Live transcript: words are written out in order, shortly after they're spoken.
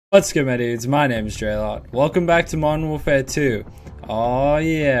What's good, my dudes? My name is DrayLoT. Welcome back to Modern Warfare 2. Oh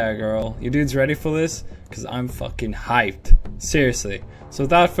yeah, girl. You dudes ready for this? Because I'm fucking hyped. Seriously. So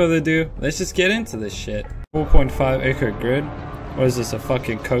without further ado, let's just get into this shit. 4.5 acre grid. What is this, a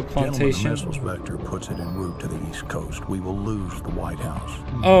fucking coke plantation? The missiles vector puts it en route to the East Coast. We will lose the White House.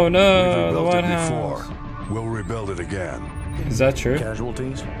 Oh no, the White House. We'll rebuild it again. Is that true?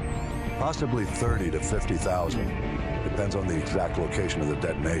 Casualties? Possibly 30 to 50,000. Depends on the exact location of the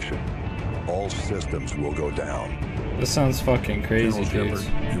detonation. All systems will go down. This sounds fucking crazy, dudes.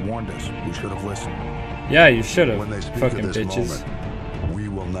 You warned us. We should have listened. Yeah, you should have. When they speak Fucking of this bitches. moment, we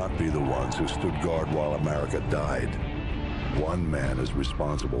will not be the ones who stood guard while America died. One man is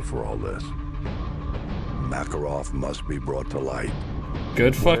responsible for all this. Makarov must be brought to light.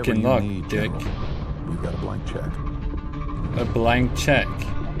 Good Whatever fucking you luck, need, dick. General. We've got a blank check. A blank check.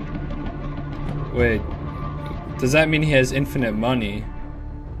 Wait. Does that mean he has infinite money?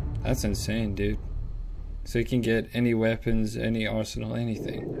 That's insane, dude. So he can get any weapons, any arsenal,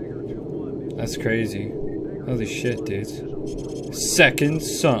 anything. That's crazy. Holy shit, dudes. Second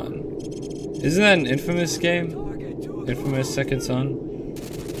Son. Isn't that an Infamous game? Infamous Second Son?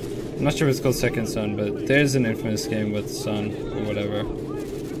 I'm not sure if it's called Second Son, but there's an Infamous game with Son or whatever.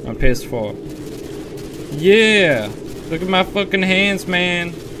 On PS4. Yeah! Look at my fucking hands,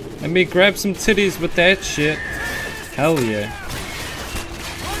 man. Let me grab some titties with that shit. Hell yeah.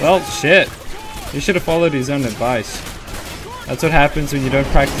 Well, shit. You should have followed his own advice. That's what happens when you don't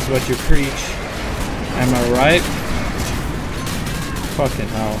practice what you preach. Am I right? Fucking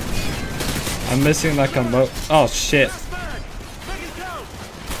hell. I'm missing like a oh shit.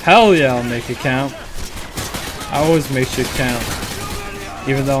 Hell yeah, I'll make it count. I always make shit count.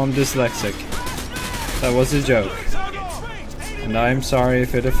 Even though I'm dyslexic. That was a joke. And I'm sorry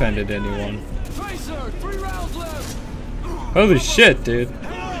if it offended anyone. Holy shit, dude.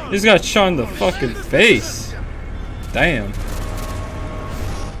 He just got shot in the fucking face. Damn.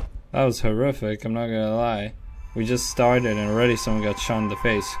 That was horrific, I'm not gonna lie. We just started and already someone got shot in the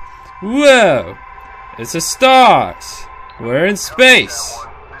face. Whoa! It's the stars! We're in space!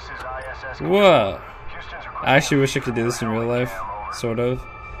 Whoa. I actually wish I could do this in real life. Sort of.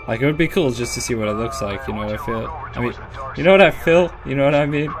 Like, it would be cool just to see what it looks like, you know what I feel? I mean, you know what I feel? You know what I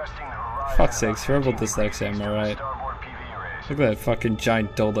mean? Fuck's sakes, horrible dyslexia, am I right? Look at that fucking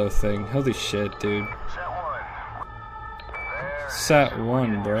giant dildo thing. Holy shit, dude. Sat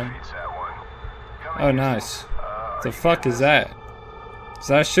 1, bro. Oh, nice. The fuck is that? Is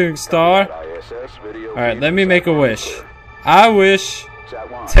that a shooting star? Alright, let me make a wish. I wish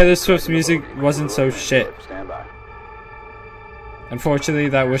Taylor Swift's music wasn't so shit. Unfortunately,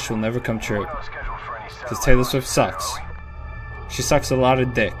 that wish will never come true. Because Taylor Swift sucks. She sucks a lot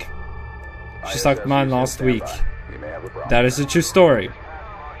of dick. She sucked mine last week. That is a true story.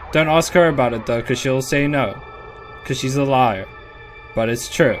 Don't ask her about it though, because she'll say no. Because she's a liar. But it's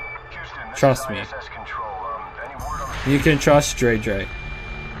true. Trust me. You can trust Dre.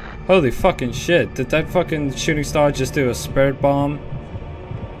 Holy fucking shit. Did that fucking shooting star just do a spirit bomb?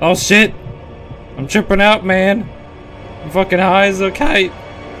 Oh shit! I'm tripping out, man. I'm fucking high as a kite.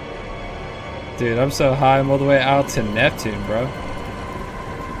 Dude, I'm so high I'm all the way out to Neptune, bro.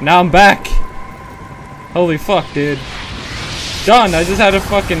 Now I'm back. Holy fuck, dude. Done, I just had a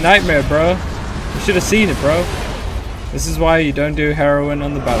fucking nightmare, bro. You should have seen it, bro. This is why you don't do heroin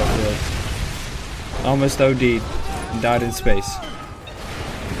on the battlefield. Almost OD'd and died in space.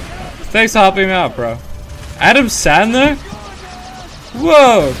 Thanks for helping me out, bro. Adam Sandler?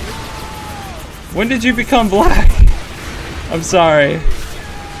 Whoa! When did you become black? I'm sorry.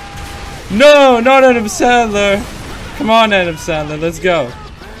 No, not Adam Sandler. Come on, Adam Sandler, let's go.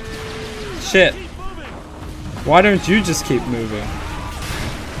 Shit. Why don't you just keep moving?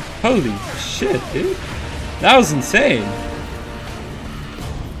 Holy shit, dude. That was insane.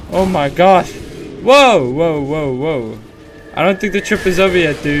 Oh my gosh. Whoa, whoa, whoa, whoa. I don't think the trip is over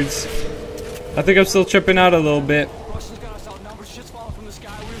yet, dudes. I think I'm still tripping out a little bit.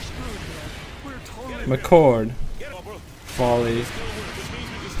 McCord. Folly.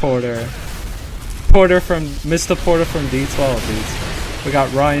 Porter. Mr. Porter from D12, dudes. We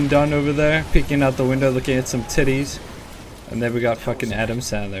got Ryan Dunn over there, peeking out the window looking at some titties. And then we got fucking Adam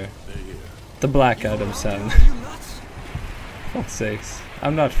Sandler. The black Adam Sandler. Fuck's sakes.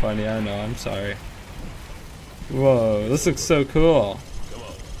 I'm not funny, I know, I'm sorry. Whoa, this looks so cool.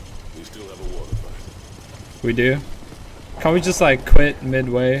 We do? Can't we just like quit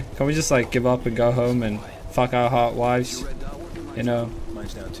midway? Can't we just like give up and go home and fuck our hot wives? You know?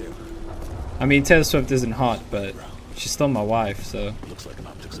 I mean, Taylor Swift isn't hot, but she's still my wife, so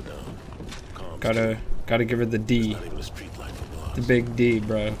gotta give her the D. The big D,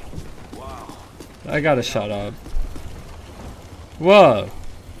 bro. I gotta shut up. Whoa!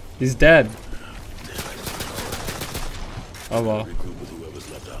 He's dead. Oh well.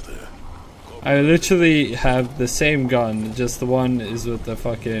 I literally have the same gun, just the one is with the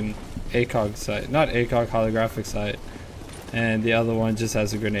fucking ACOG sight. Not ACOG, holographic sight. And the other one just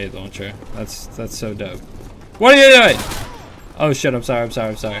has a grenade launcher. That's so dope. What are you doing? Oh shit, I'm sorry.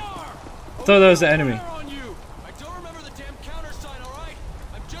 Thought that was the enemy.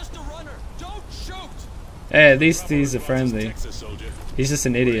 Hey, at least he's a friendly. He's just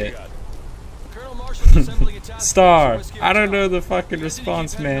an idiot. Star, I don't know the fucking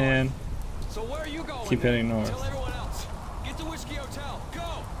response, man. Keep heading north.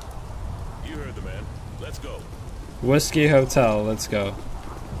 You heard the man. Let's go. Whiskey Hotel, let's go.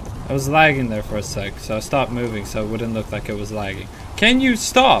 I was lagging there for a sec, so I stopped moving so it wouldn't look like it was lagging. Can you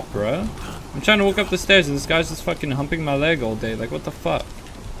stop, bro? I'm trying to walk up the stairs and this guy's just fucking humping my leg all day. Like, what the fuck?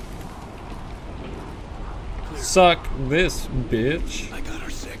 Suck this, bitch.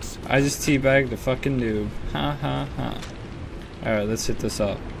 I just teabagged the fucking noob. Ha ha ha. Alright, let's hit this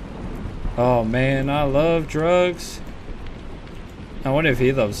up. Oh man, I love drugs. I wonder if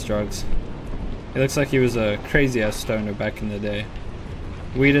he loves drugs. He looks like he was a crazy ass stoner back in the day.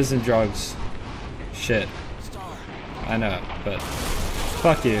 Weed isn't drugs. Shit. I know, but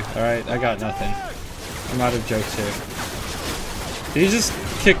fuck you, alright? I got nothing. I'm out of jokes here. Did you just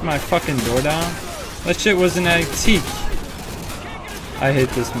kick my fucking door down? That shit was an antique. I hate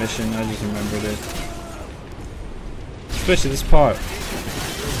this mission, I just remembered it. Especially this part.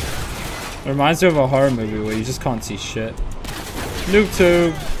 It reminds me of a horror movie where you just can't see shit. Noob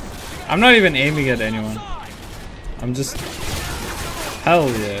tube. I'm not even aiming at anyone. I'm just... Hell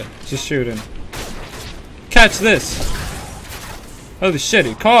yeah. Just shooting. Catch this! Holy shit,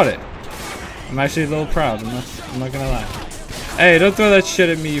 he caught it! I'm actually a little proud, I'm not gonna lie. Hey, don't throw that shit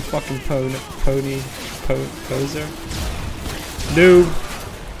at me, you fucking poser. Noob.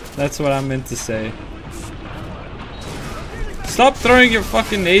 That's what I meant to say. Stop throwing your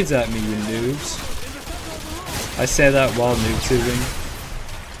fucking nades at me, you noobs. I say that while noob tubing.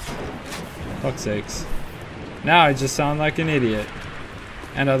 Fuck's sakes. Now I just sound like an idiot.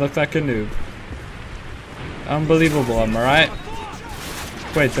 And I look like a noob. Unbelievable, am I right?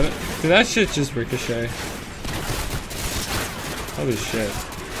 Wait, did that shit just ricochet? Holy shit.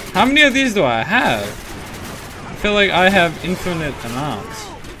 How many of these do I have? I feel like I have infinite amounts.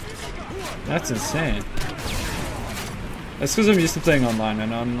 That's insane. That's because I'm used to playing online,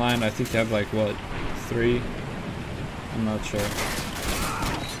 and online I think you have like, what, 3? I'm not sure.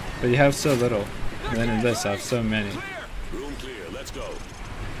 But you have so little. And then in this I have so many. Room clear. Let's go.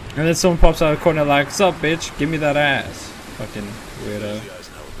 And then someone pops out of the corner like, "What's up, bitch? Give me that ass." Fucking weirdo.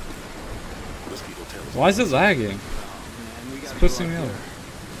 Why is it lagging? It's pushing me over.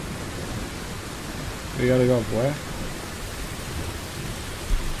 We gotta go up where?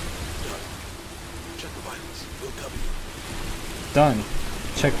 Check the vitals. We'll cover you. Done.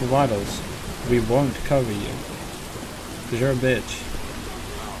 Check the vitals. We won't cover you. Cause you're a bitch.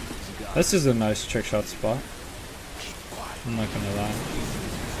 This is a nice trick shot spot. I'm not gonna lie.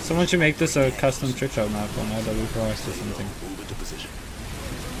 Someone should make this a custom trick shot map on IW4S or something.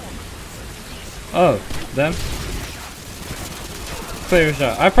 Oh, them? Clear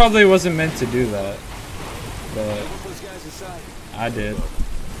shot. I probably wasn't meant to do that. But I did.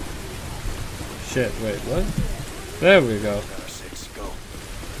 Shit, wait, what? There we go.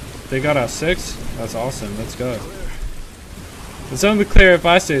 They got our 6? That's awesome, let's go. It's only clear if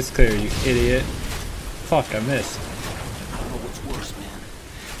I say it's clear, you idiot. Fuck, I missed.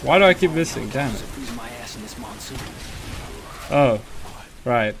 Why do I keep missing? Damn it. Oh,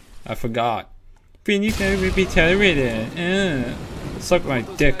 right. I forgot. Being you can be tolerated. Suck my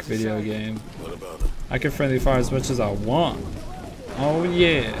dick, video game. I can friendly fire as much as I want. Oh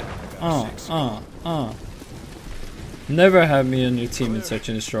yeah. Never have me on your team in Search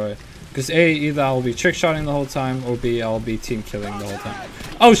and Destroy. Because A, either I'll be trick shotting the whole time, or B, I'll be team killing the whole time.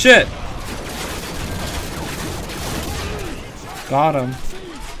 Oh shit! Got him.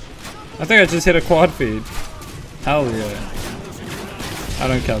 I think I just hit a quad feed. Hell yeah. I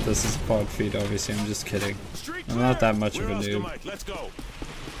don't count this as a quad feed, obviously, I'm just kidding. I'm not that much of a noob.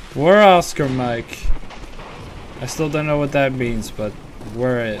 We're Oscar Mike. I still don't know what that means, but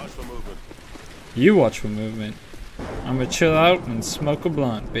we're it. You watch for movement. I'm gonna chill out and smoke a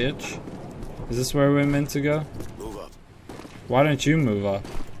blunt, bitch. Is this where we're meant to go? Why don't you move up?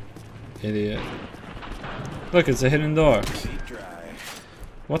 Idiot. Look, it's a hidden door.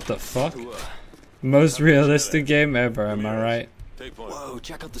 What the fuck? Most realistic game ever, am I right? Take point. Whoa,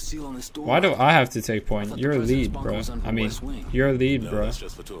 check out the seal on this door. Why do I have to take point? You're a lead, bro. I mean, you're a lead, No, bro. that's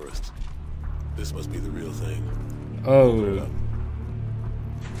just for tourists. This must be the real thing. Oh.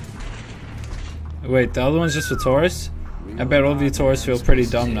 Wait, the other one's just for tourists? I bet all of you tourists feel pretty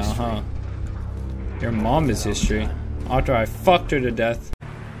dumb now, huh? Your mom is history. After I fucked her to death.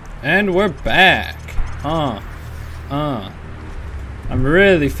 And we're back. I'm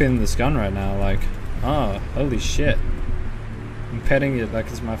really feeling this gun right now, like, holy shit. I'm petting it like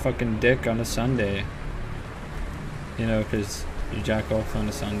it's my fucking dick on a Sunday. You know, because you jack off on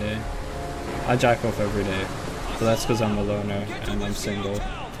a Sunday. I jack off every day. So that's because I'm a loner and I'm single.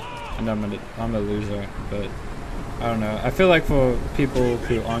 And I'm a loser, but I don't know. I feel like for people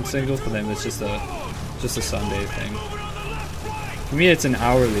who aren't single, for them it's just a Sunday thing. For me it's an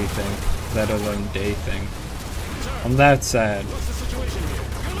hourly thing, let alone day thing. I'm that sad.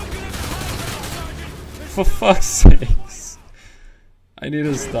 For fuck's sakes. I need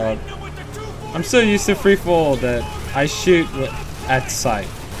to stop. I'm so used to free fall that I shoot at sight.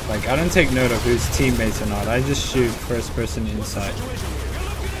 Like, I don't take note of who's teammates or not. I just shoot first person in sight.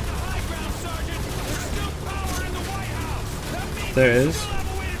 There is.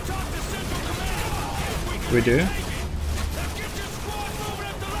 We do.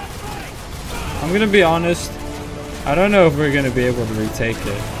 I'm gonna be honest. I don't know if we're gonna be able to retake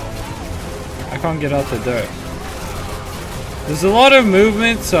it. I can't get out the dirt. There's a lot of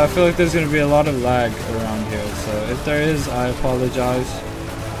movement, so I feel like there's gonna be a lot of lag around here. So if there is, I apologize.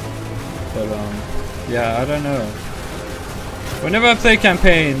 But yeah, I don't know. Whenever I play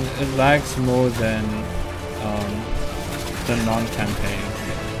campaign, it lags more than non-campaign,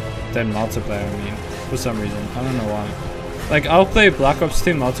 than multiplayer. I mean, for some reason, I don't know why. Like, I'll play Black Ops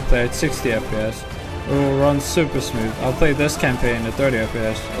 2 multiplayer at 60 FPS. It will run super smooth. I'll play this campaign at 30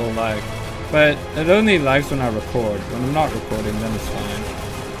 FPS. It will lag. But it only lags when I record. When I'm not recording, then it's fine.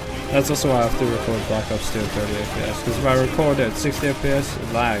 That's also why I have to record Black Ops 2 at 30 FPS. Because if I record at 60 FPS,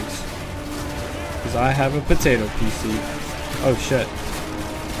 it lags. Because I have a potato PC. Oh shit.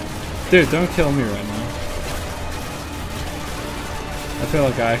 Dude, don't kill me right now. I feel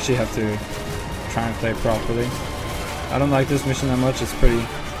like I actually have to try and play properly. I don't like this mission that much. It's pretty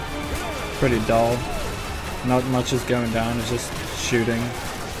dull. Not much is going down. It's just shooting.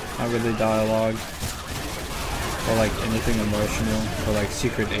 Not really dialogue. Or like anything emotional. Or like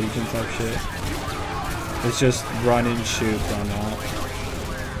secret agent type shit. It's just run in, shoot, run out.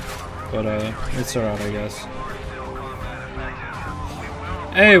 But it's alright, I guess.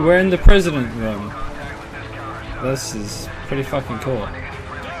 Hey, we're in the president room. This is pretty fucking cool.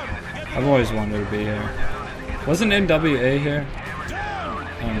 I've always wanted to be here. Wasn't NWA here? I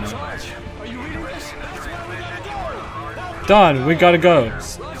don't know. Don, we gotta go.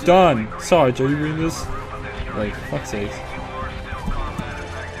 Don, Sarge, are you reading this? Like, fuck's sake.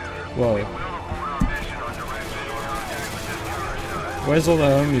 Whoa. Where's all the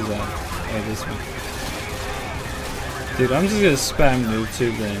homies at? Oh, this one. Dude, I'm just gonna spam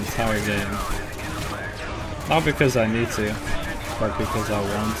YouTube the entire game. Not because I need to, but because I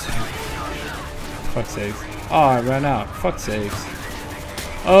want to. Fuck's sakes. Oh, I ran out. Fuck's sakes.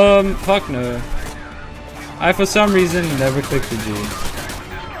 Fuck no. I, for some reason, never clicked the G.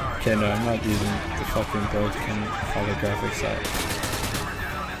 Okay, no, I'm not using the fucking broken holographic side.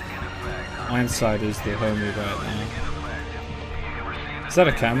 Ironside is the homie right now. Is that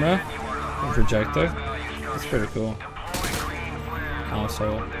a camera? A projector? That's pretty cool.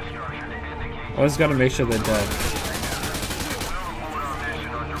 Also, always gotta make sure they're dead.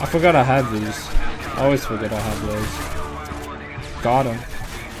 I forgot I had these. I always forget I have those. Got him.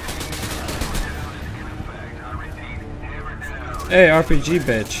 Hey, RPG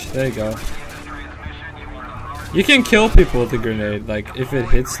bitch. There you go. You can kill people with a grenade. Like, if it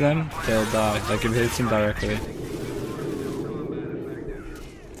hits them, they'll die. Like, if it hits them directly.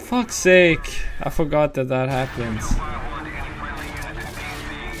 Fuck's sake. I forgot that that happens.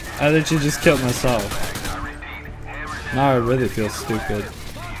 I literally just killed myself. Now I really feel stupid.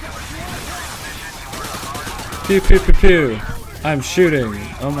 Pew pew pew pew. I'm shooting.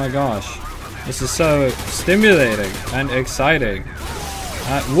 Oh my gosh. This is so stimulating and exciting.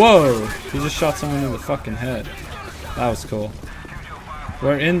 Whoa! He just shot someone in the fucking head. That was cool.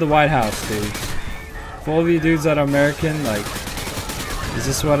 We're in the White House, dude. For all of you dudes that are American, like, is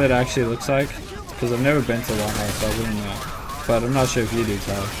this what it actually looks like? Because I've never been to the White House, so I wouldn't know. But I'm not sure if you dudes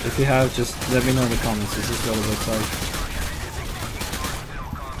have. If you have, just let me know in the comments. Is this what it looks like?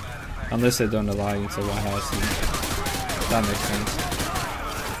 Unless they don't allow you to the White House. That makes sense.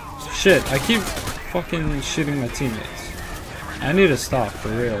 Shit, I keep fucking shooting my teammates. I need to stop, for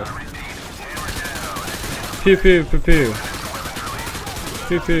real. Pew pew pew pew.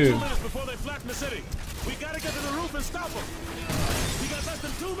 Pew pew. Before they flatten the city. We gotta get to the roof and stop them. We got less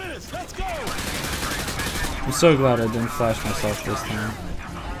than 2 minutes. Let's go. I'm so glad I didn't flash myself this time.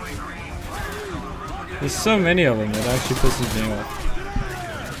 There's so many of them, it actually pisses me off.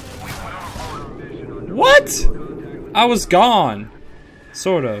 What? I was gone.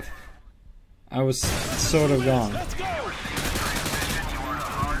 Sort of. I was sort of gone.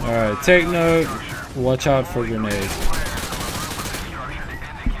 Alright, take note. Watch out for grenades.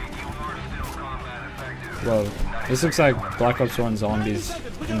 Whoa. This looks like Black Ops 1 zombies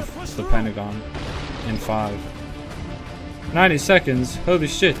in the Pentagon in 5. 90 seconds? Holy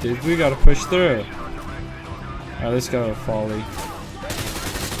shit, dude. We gotta push through. Alright, let's go, Folly.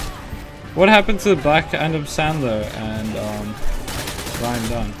 What happened to Black Adam Sandler and Ryan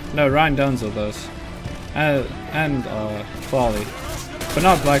Dunn? No, Ryan Dunn's with us. And Folly. But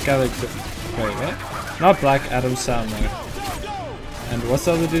not Black Adam. Wait, what? Not Black Adam Sandler. And what's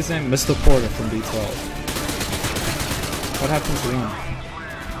the other dude's name? Mr. Porter from B12. What happened to them?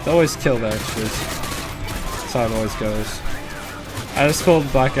 They always kill the extras. That's how it always goes. I just called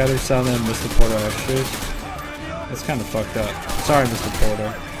Black Adam Sandler and Mr. Porter extras. It's kind of fucked up. Sorry, Mr.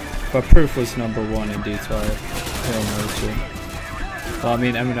 Porter. But Proof was #1 in D12. Hail Mary. Well, I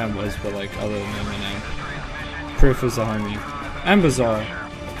mean, Eminem was, but like, other than Eminem. Proof was a homie. And Bizarre.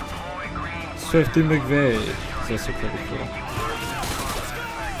 Swifty McVeigh. It's also pretty cool.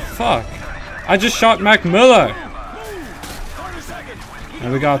 Fuck. I just shot Mac Miller.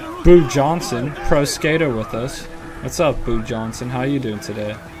 And we got Boo Johnson, pro skater, with us. What's up, Boo Johnson? How you doing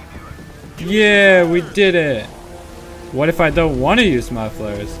today? Yeah, we did it. What if I don't want to use my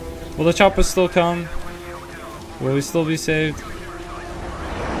flares? Will the chopper still come? Will we still be saved?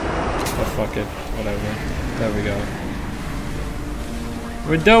 Oh, fuck it. Whatever. There we go.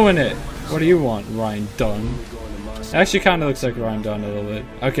 We're doing it. What do you want, Ryan Dunn? It actually kind of looks like Ryan Dunn a little bit.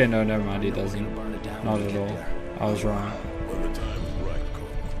 Okay, no, never mind. He doesn't. Not at all. I was wrong.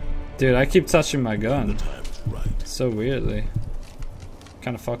 Dude, I keep touching my gun. So weirdly.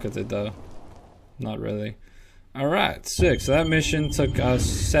 Kind of fuck with it though. Not really. Alright, sick. So that mission took us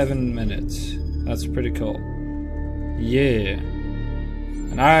 7 minutes. That's pretty cool. Yeah.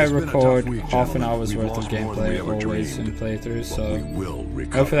 And I record half an hour's worth of gameplay always in playthroughs, so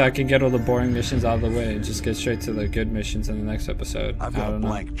hopefully I can get all the boring missions out of the way and just get straight to the good missions in the next episode. I've got a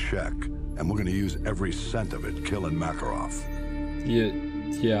blank check, and we're going to use every cent of it killing Makarov.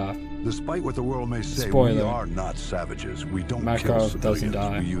 Yeah. Despite what the world may say, Spoiler. we are not savages. We don't kill Makarov civilians. doesn't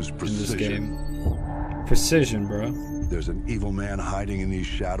die We use in precision. this game. Precision, bro. There's an evil man hiding in these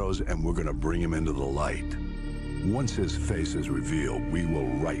shadows, and we're going to bring him into the light. Once his face is revealed, we will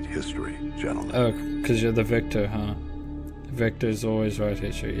write history, gentlemen. Oh, because you're the victor, huh? Victors always write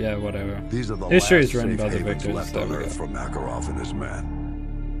history. Yeah, whatever. These are the History last is written by the safe havens victors. left There on we go. Earth for Makarov and his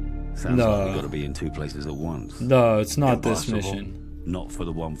men. Sounds No. like we've got to be in 2 places at once. No, it's not this Impossible. mission. Not for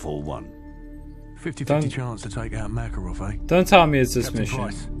the 141. 50-50 chance to take out Makarov, eh? Don't tell me it's this Captain mission.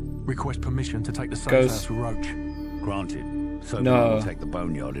 Price, request permission to take the safe Ghost. house for Roach. Granted. So No. we'll take the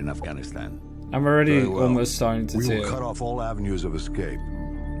boneyard in Afghanistan. I'm already Very well. almost starting to We see will it. cut off all avenues of escape.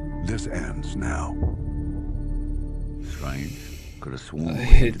 This ends now. Strange. Could have sworn. I we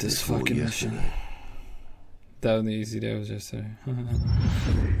hate entered this fort fucking yesterday. mission. That was the easy day was yesterday.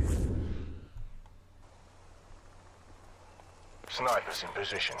 Snipers in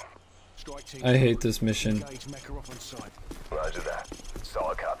position. I hate this mission. Roger that.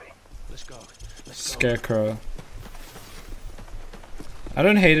 Solid copy. Let's go. Scarecrow. I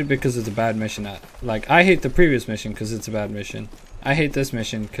don't hate it because it's a bad mission. Like, I hate the previous mission because it's a bad mission. I hate this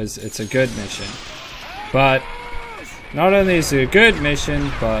mission because it's a good mission. But, not only is it a good mission,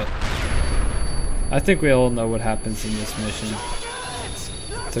 but I think we all know what happens in this mission.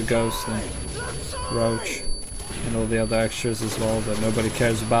 To Ghost and Roach and all the other extras as well that nobody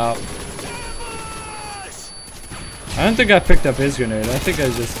cares about. I don't think I picked up his grenade. I think I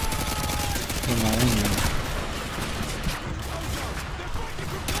just put my own grenade.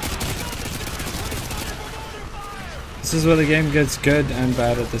 This is where the game gets good and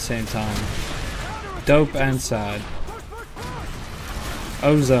bad at the same time. Dope and sad.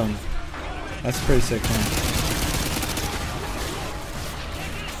 Ozone. That's pretty sick, man.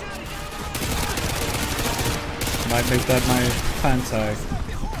 Might make that my fan tag.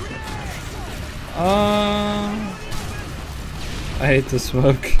 I hate the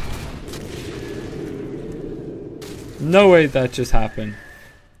smoke. No way that just happened.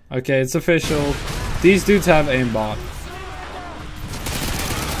 Okay, it's official. These dudes have aimbot.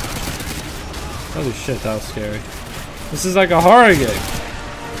 Holy shit, that was scary. This is like a horror game.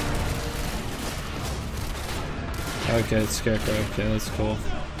 Okay, it's Scarecrow. Okay, that's cool.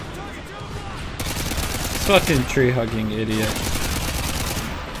 Fucking tree hugging idiot.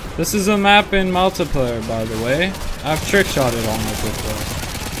 This is a map in multiplayer, by the way. I've trick shotted on it before.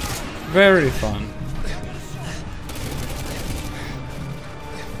 Very fun.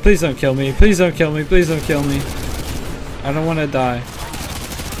 Please don't kill me. Please don't kill me. Please don't kill me. I don't want to die.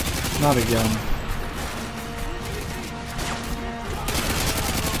 Not again.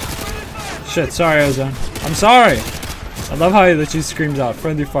 Shit, sorry, Ozone. I'm sorry! I love how he literally screams out,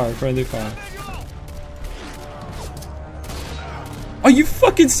 friendly fire, friendly fire. Are you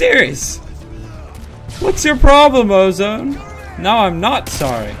fucking serious? What's your problem, Ozone? No, I'm not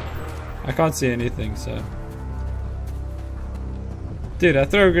sorry. I can't see anything, so. Dude, I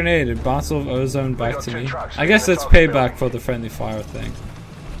throw a grenade and bounce off Ozone back to me. I guess that's payback for the friendly fire thing.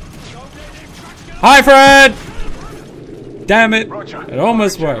 Hi, Fred! Damn it. It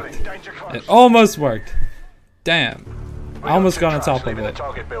almost worked. It almost worked. Damn. I almost got on top of it.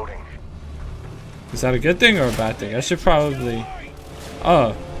 Is that a good thing or a bad thing? I should probably...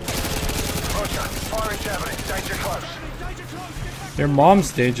 Oh. Your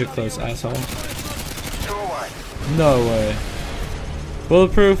mom's danger close, asshole. No way.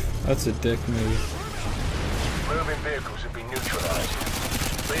 Bulletproof? That's a dick move. Moving vehicles have been neutralized.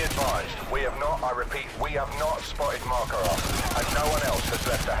 Be advised, we have not, I repeat, we have not spotted Makarov, and no one else has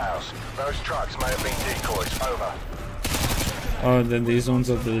left the house. Those trucks may have been decoys. Over. Oh, and then these ones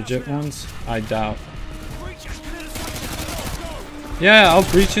are the legit ones? I doubt. Yeah, I'll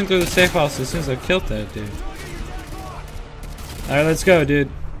breach into the safe house as soon as I killed that dude. Alright, let's go, dude.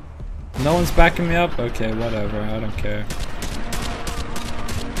 No one's backing me up? Okay, whatever. I don't care.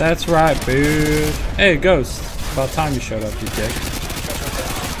 That's right, dude. Hey, Ghost. About time you showed up, you dick.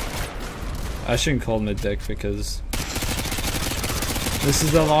 I shouldn't call him a dick because this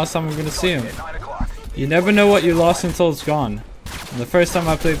is the last time I'm gonna see him. You never know what you lost until it's gone. And the first time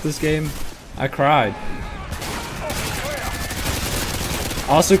I played this game, I cried.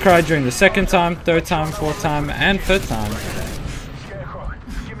 I also cried during the second time, third time, fourth time, and fifth time.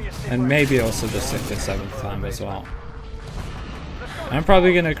 And maybe also the sixth and seventh time as well. I'm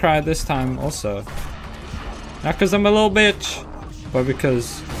probably gonna cry this time also. Not because I'm a little bitch, but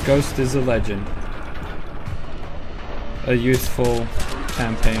because Ghost is a legend. A youthful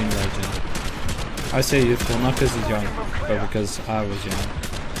campaign legend. I say youthful not because he's young, but because I was young.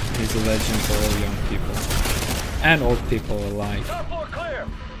 He's a legend for all young people. And old people alike.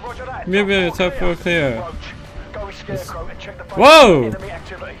 Maybe top floor clear. Whoa!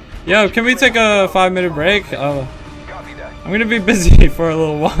 Yo, can we take a 5-minute break? I'm gonna be busy for a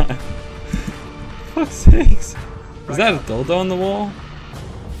little while. Fuck's sakes. Is that a dildo on the wall?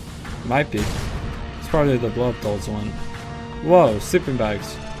 Might be. It's probably the blow up dolls one. Whoa, sleeping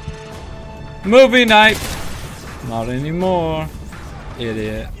bags. Movie night! Not anymore.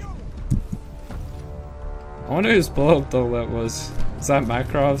 Idiot. I wonder whose blow up doll that was. Is that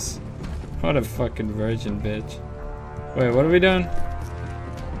Makarov's? What a fucking virgin bitch. Wait, what are we doing?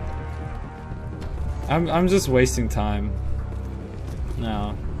 I'm just wasting time.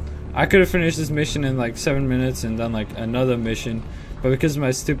 No. I could have finished this mission in like 7 minutes and done like another mission, but because of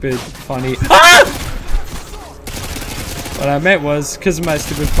my stupid funny what I meant was because of my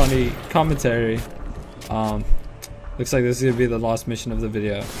stupid funny commentary, looks like this is gonna be the last mission of the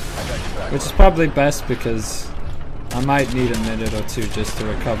video, which is probably best because I might need a minute or two just to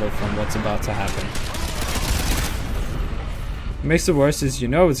recover from what's about to happen. What makes it worse is you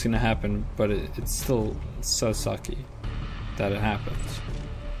know it's gonna happen, but it's still so sucky that it happens.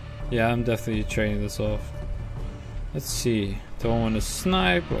 Yeah, I'm definitely trading this off. Let's see. Do I want to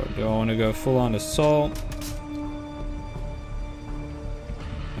snipe or do I want to go full on assault?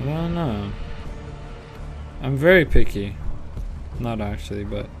 I don't know. I'm very picky. Not actually,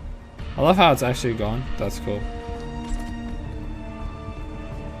 but I love how it's actually gone. That's cool.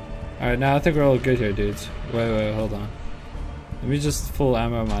 Alright, now I think we're all good here, dudes. Wait, hold on. Let me just full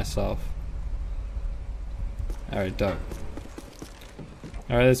ammo myself. Alright, dope.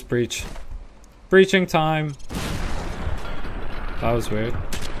 Alright, let's breach. Breaching time! That was weird.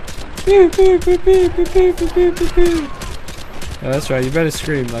 Yeah, that's right, you better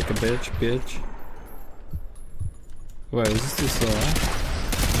scream like a bitch. Wait, is this still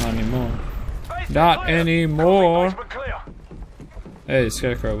alive? Not anymore. Not anymore! Hey,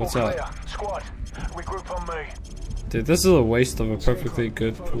 Scarecrow, what's up? Dude, this is a waste of a perfectly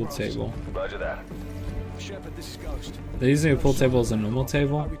good pool table. They're using a pool table as a normal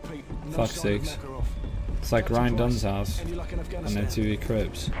table? Fuck's sakes. It's like Ryan Dunn's house and their 2V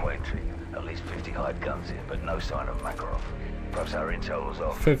cribs. At least 50 hired guns here, but no sign of Makarov. Perhaps our intel was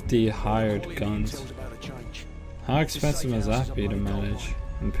off. 50 hired guns. How expensive must that be to manage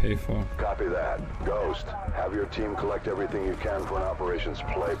and pay for? Copy that. Ghost, have your team collect everything you can for an operations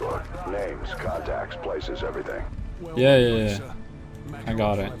playbook. Names, contacts, places, everything. Yeah. I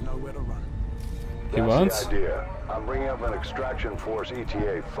got it. He wants? That's the idea. I'm bringing up an extraction force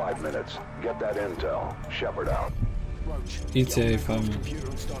ETA 5 minutes. Get that intel. Shepard out. ETA 5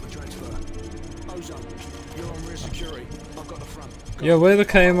 minutes. Yo, where the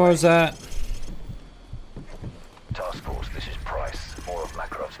Claymores at? Task Force, this is Price. More of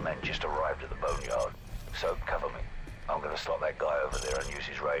Makarov's men just arrived at the boneyard. So, cover me. I'm gonna slot that guy over there and use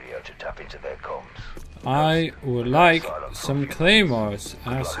his radio to tap into their comms. I would like some Claymores,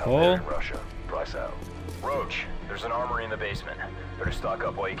 asshole. Russia. Price out. Roach, there's an armory in the basement. Better stock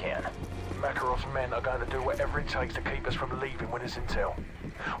up while you can. Makarov's men are going to do whatever it takes to keep us from leaving when it's intel.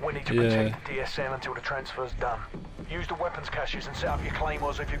 We need to protect the DSM until the transfer's done. Use the weapons caches and set up your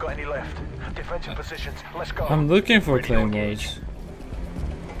claymores if you've got any left. Defensive positions, let's go. I'm looking for Claymores.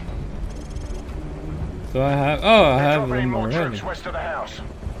 Do I have? Oh, I have them already. West of the house.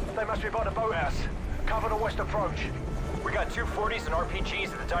 They must be by the boathouse. Cover the west approach. We got 240s and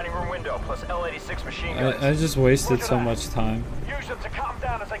RPGs at the dining room window, plus L-86 machine guns. I just wasted so much time. Use them to cut them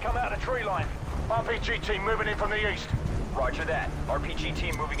down as they come out of the tree line. RPG team moving in from the east. Roger that. RPG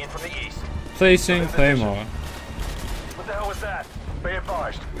team moving in from the east. Placing Claymore. What the hell was that? Be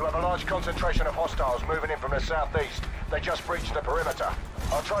advised, you have a large concentration of hostiles moving in from the southeast. They just breached the perimeter.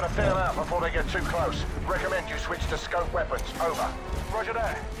 I'll try to thin them out before they get too close. Recommend you switch to scope weapons. Over. Roger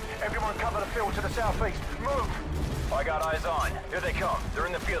that. Everyone cover the field to the southeast. Move! I got eyes on. Here they come. They're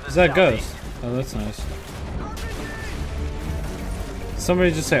in the field. Is that Ghost? Oh, that's nice.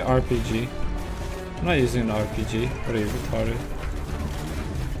 Somebody just say RPG. I'm not using an RPG. What are you, retarded?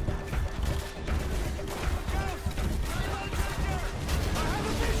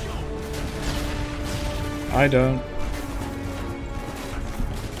 I don't.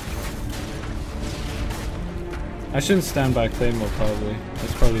 I shouldn't stand by Claymore, probably.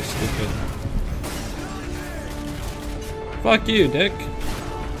 That's probably stupid. Fuck you, dick.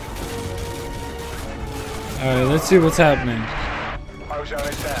 Alright, let's see what's happening. Ozone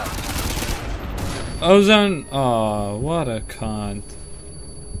is down. Ozone? Oh, what a cunt.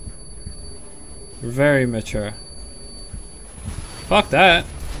 Very mature. Fuck that.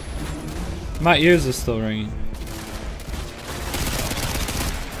 My ears are still ringing.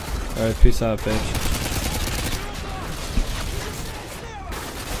 Alright, peace out, bitch.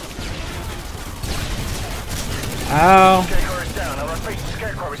 Ow. Scarecrow is down. I repeat,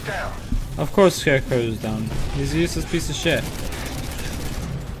 Scarecrow is down. Of course Scarecrow is down. He's a useless piece of shit.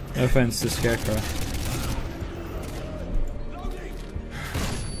 No offense to Scarecrow.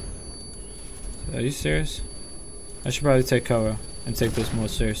 Are you serious? I should probably take cover and take this more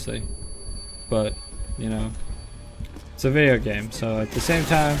seriously. But, you know, it's a video game, so at the same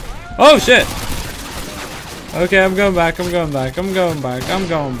time... Oh shit! Okay, I'm going back, I'm going back, I'm going back, I'm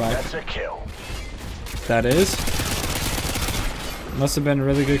going back. That's a kill. That is? Must have been a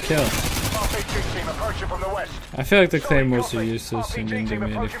really good kill. RPG team approaching from the west. I feel like the Claymores are useless and didn't do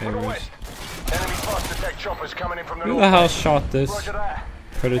me any favors. Enemy fast attack choppers coming in from the Who the hell shot this? Roger that.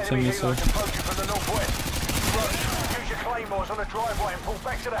 Predator Enemy missile. helos approaching from the northwest. Use your claymores on the driveway and pull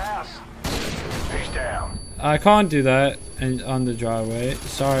back to the house. He's down. I can't do that on the driveway.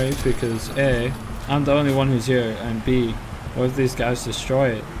 Sorry, because A, I'm the only one who's here, and B, what if these guys destroy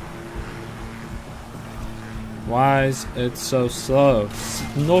it? Why is it so slow?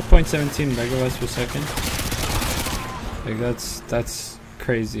 0.17 megabytes per second? Like that's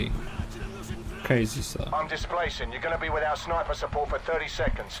crazy. Crazy slow. I'm displacing. You're going to be without sniper support for 30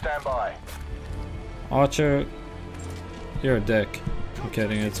 seconds. Stand by. Archer, you're a dick. I'm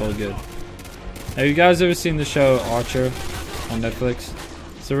kidding, it's all good. Have you guys ever seen the show Archer on Netflix?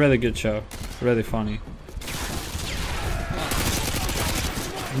 It's a really good show. Really funny.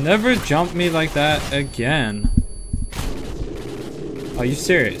 Never jump me like that again. Are you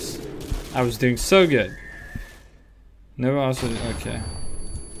serious? I was doing so good. Never also... Okay.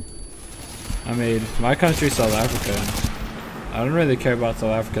 I mean, my country's South Africa. I don't really care about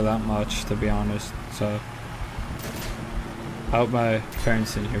South Africa that much, to be honest. So... I hope my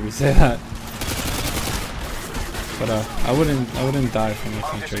parents didn't hear me say that. But I wouldn't die for my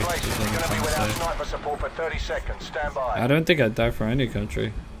country. Is what I'm trying to say. I don't think I'd die for any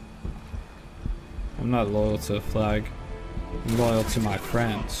country. I'm not loyal to a flag. I'm loyal to my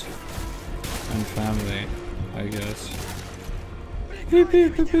friends and family, I guess.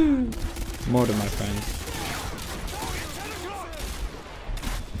 More to my friends.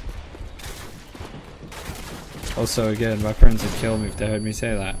 Also, again, my friends would kill me if they heard me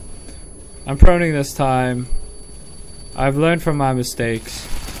say that. I'm proning this time. I've learned from my mistakes.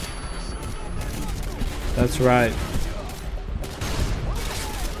 That's right.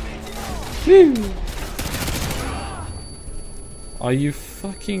 Woo! Are you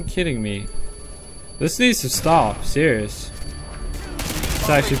fucking kidding me? This needs to stop. Serious. It's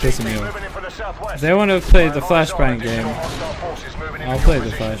actually pissing me off. If they want to play the flashbang game, I'll play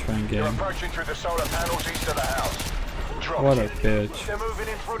the flashbang game. What a bitch.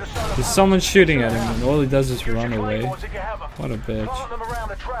 There's someone shooting at him and all he does is run away. What a bitch.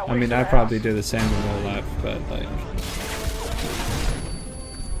 I mean, I'd probably do the same in real life, but like...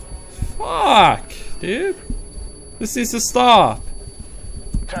 Fuck, dude. This needs to stop.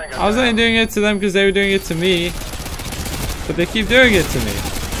 I was only doing it to them because they were doing it to me. But they keep doing it to me.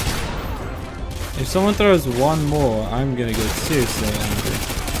 If someone throws one more, I'm gonna get seriously angry.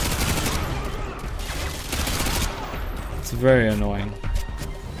 It's very annoying.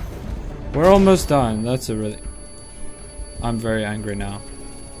 We're almost done. That's a really... I'm very angry now.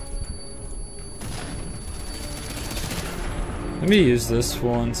 Let me use this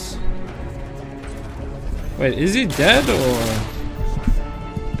once. Wait, is he dead or...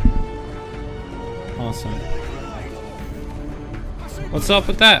 Awesome. What's up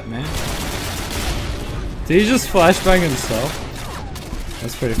with that, man? Did he just flashbang himself?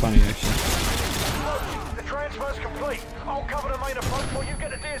 That's pretty funny, actually. The transfer's complete. I'll cover the main approach while you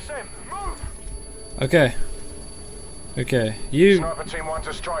get the DSM. Move! Okay. Okay, you... Sniper team 1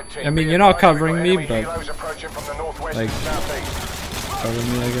 to strike team. I mean, you're not covering me, but... approaching from the northwest like... and southeast.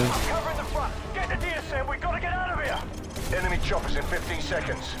 Covering me, I guess. Covering the front. Get the DSM. We've got to get out of here. Enemy choppers in 15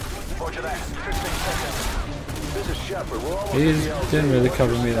 seconds. Roger that. 15 seconds. This is Shepard. We're almost He didn't really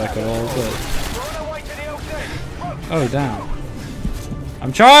cover me like at all, but... Oh, damn.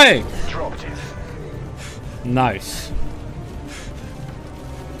 I'm trying! Dropped it. Nice.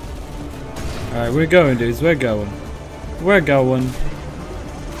 Alright, we're going, dudes. We're going. We're going.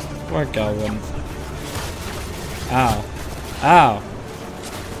 We're going. Ow. Ow.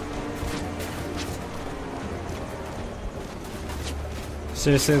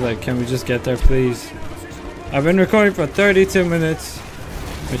 Seriously, like, can we just get there, please? I've been recording for 32 minutes,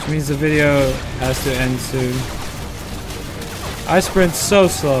 which means the video has to end soon. I sprint so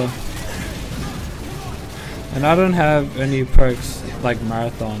slow. And I don't have any perks like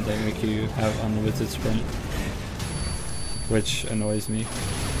marathon that make you have unlimited sprint, which annoys me.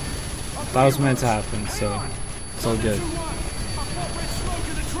 That was meant to happen, so it's all good.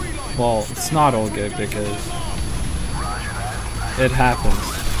 Well, it's not all good because it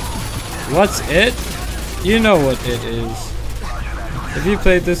happens. What's it? You know what it is. If you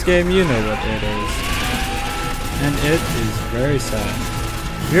played this game, you know what it is. And it is very sad.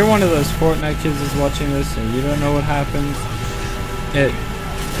 If you're one of those Fortnite kids that's watching this and you don't know what happens, it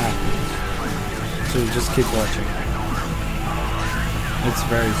happens. So just keep watching. It's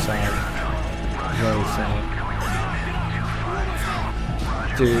very sad. Very sad.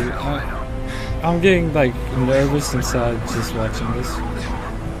 Dude, I'm getting like nervous inside just watching this.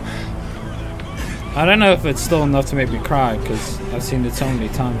 I don't know if it's still enough to make me cry because I've seen it so many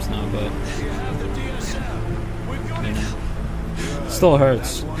times now, but you know, it still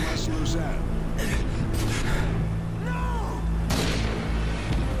hurts.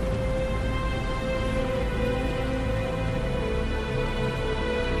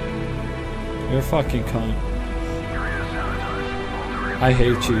 You're a fucking cunt. I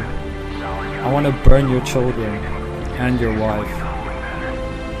hate you. I want to burn your children and your wife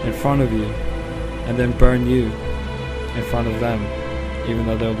in front of you, and then burn you in front of them, even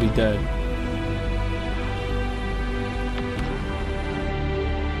though they'll be dead.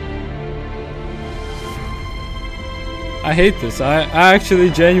 I hate this. I actually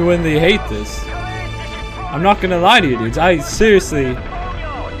genuinely hate this. I'm not gonna lie to you, dudes. I seriously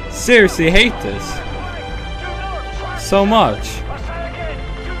hate this so much.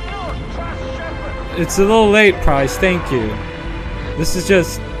 It's a little late, Price. Thank you. This is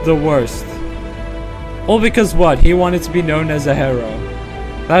just the worst. All because what? He wanted to be known as a hero.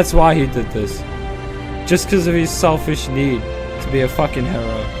 That's why he did this. Just because of his selfish need to be a fucking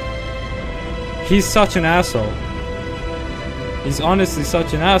hero. He's such an asshole. He's honestly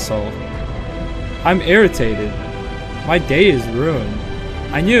such an asshole. I'm irritated. My day is ruined.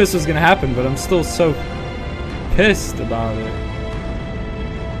 I knew this was gonna happen, but I'm still so pissed about it.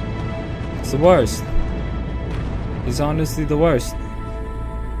 It's the worst. He's honestly the worst.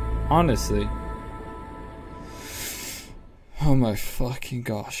 Honestly. Oh my fucking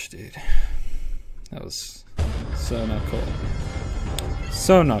gosh, dude. That was so not cool.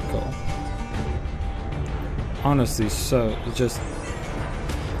 So not cool. Honestly, so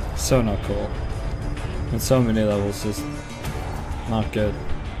not cool. And so many levels, just not good.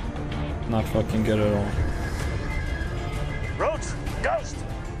 Not fucking good at all. Roach, Ghost!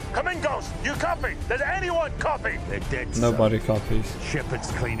 Come in, Ghost! You copy? Does anyone copy? They're dead, Nobody son. copies.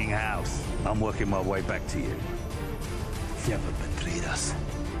 Shepard's cleaning house. I'm working my way back to you. Shepard betrayed us.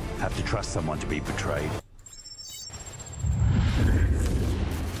 Have to trust someone to be betrayed.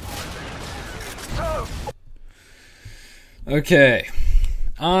 Okay,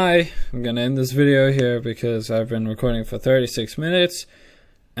 I am gonna end this video here because I've been recording for 36 minutes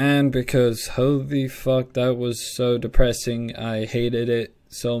and because holy fuck, that was so depressing. I hated it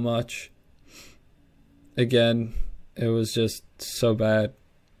so much. Again, it was just so bad.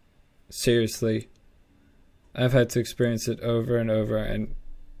 Seriously, I've had to experience it over and over and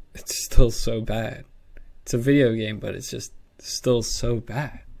it's still so bad. It's a video game, but it's just still so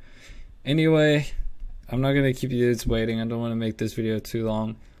bad. Anyway, I'm not going to keep you dudes waiting. I don't want to make this video too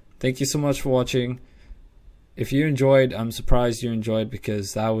long. Thank you so much for watching. If you enjoyed, I'm surprised you enjoyed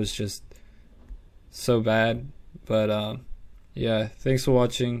because that was just so bad. But yeah, thanks for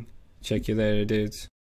watching. Check you later, dudes.